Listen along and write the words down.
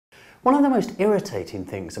One of the most irritating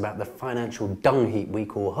things about the financial dung heap we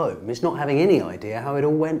call home is not having any idea how it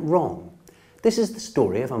all went wrong. This is the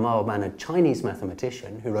story of a mild-mannered Chinese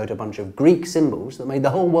mathematician who wrote a bunch of Greek symbols that made the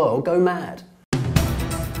whole world go mad.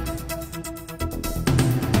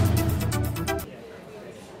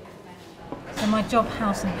 So my job,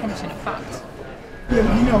 house and pension are fucked. Yeah,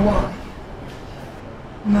 but you know why?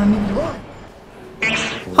 No, neither do I.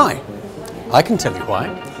 Hi, I can tell you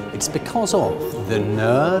why. It's because of the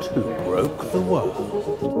nerd who broke the world.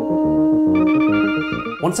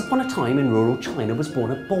 Once upon a time in rural China was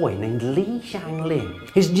born a boy named Li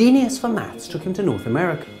Xianglin. His genius for maths took him to North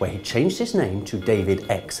America, where he changed his name to David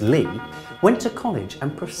X. Lee, went to college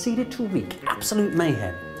and proceeded to wreak absolute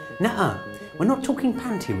mayhem. Nuh-uh, we're not talking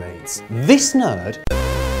panty raids. This nerd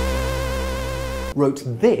wrote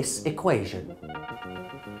this equation.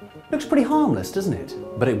 Looks pretty harmless, doesn't it?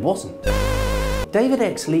 But it wasn't. David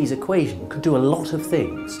X. Lee's equation could do a lot of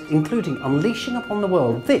things, including unleashing upon the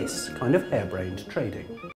world this kind of harebrained trading.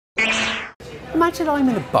 Imagine I'm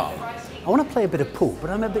in a bar. I want to play a bit of pool, but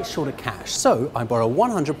I'm a bit short of cash, so I borrow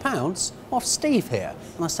 £100 off Steve here.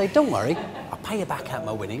 And I say, don't worry, I'll pay you back out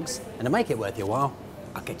my winnings, and to make it worth your while,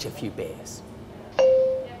 I'll get you a few beers.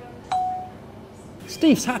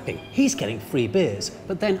 Steve's happy, he's getting free beers,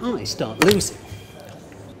 but then I start losing.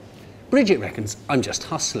 Bridget reckons I'm just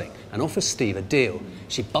hustling and offers Steve a deal.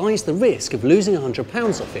 She buys the risk of losing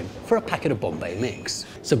 £100 off him for a packet of Bombay Mix.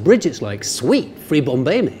 So Bridget's like, sweet, free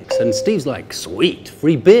Bombay Mix, and Steve's like, sweet,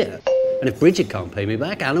 free beer. And if Bridget can't pay me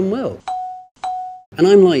back, Alan will. And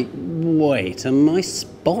I'm like, wait, am I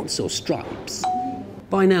spots or stripes?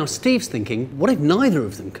 By now, Steve's thinking, what if neither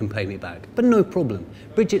of them can pay me back? But no problem.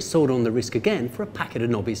 Bridget sold on the risk again for a packet of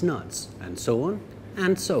Nobby's nuts, and so on,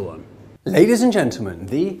 and so on. Ladies and gentlemen,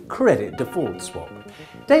 the credit default swap.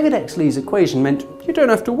 David X. Lee's equation meant you don't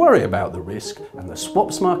have to worry about the risk, and the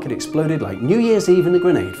swaps market exploded like New Year's Eve in the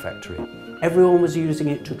grenade factory. Everyone was using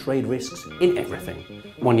it to trade risks in everything.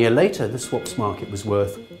 1 year later, the swaps market was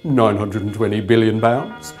worth £920 billion.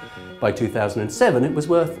 By 2007, it was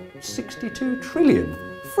worth 62 trillion.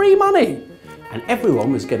 Free money! And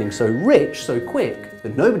everyone was getting so rich so quick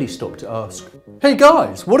that nobody stopped to ask, hey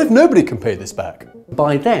guys, what if nobody can pay this back?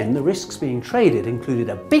 By then, the risks being traded included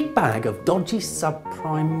a big bag of dodgy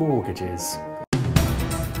subprime mortgages.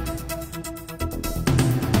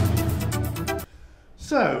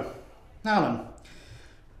 So, Alan,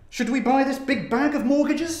 should we buy this big bag of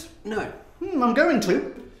mortgages? No. I'm going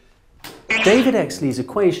to. David X. Lee's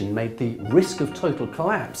equation made the risk of total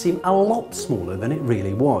collapse seem a lot smaller than it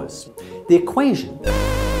really was. The equation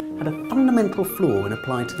had a fundamental flaw when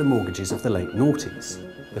applied to the mortgages of the late noughties.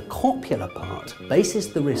 The copula part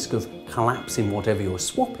bases the risk of collapsing whatever you're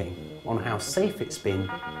swapping on how safe it's been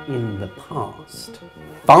in the past.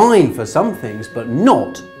 Fine for some things, but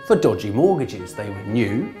not for dodgy mortgages. They were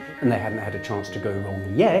new and they hadn't had a chance to go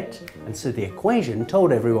wrong yet, and so the equation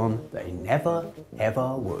told everyone they never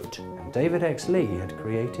ever would. And David X. Lee had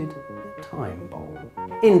created a time bomb.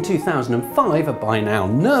 In 2005, a by now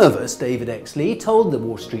nervous David X. Lee told the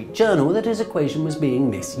Wall Street Journal that his equation was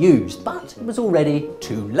being misused, but it was already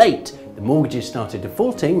too late. The mortgages started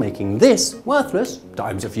defaulting, making this worthless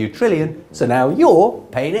times a few trillion, so now you're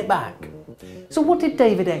paying it back. So what did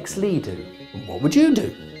David X. Lee do? What would you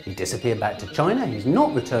do? He disappeared back to China, he's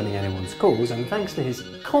not returning anyone's calls, and thanks to his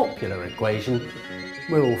copula equation,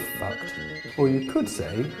 we're all fucked. Or you could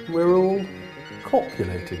say, we're all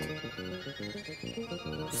copulated.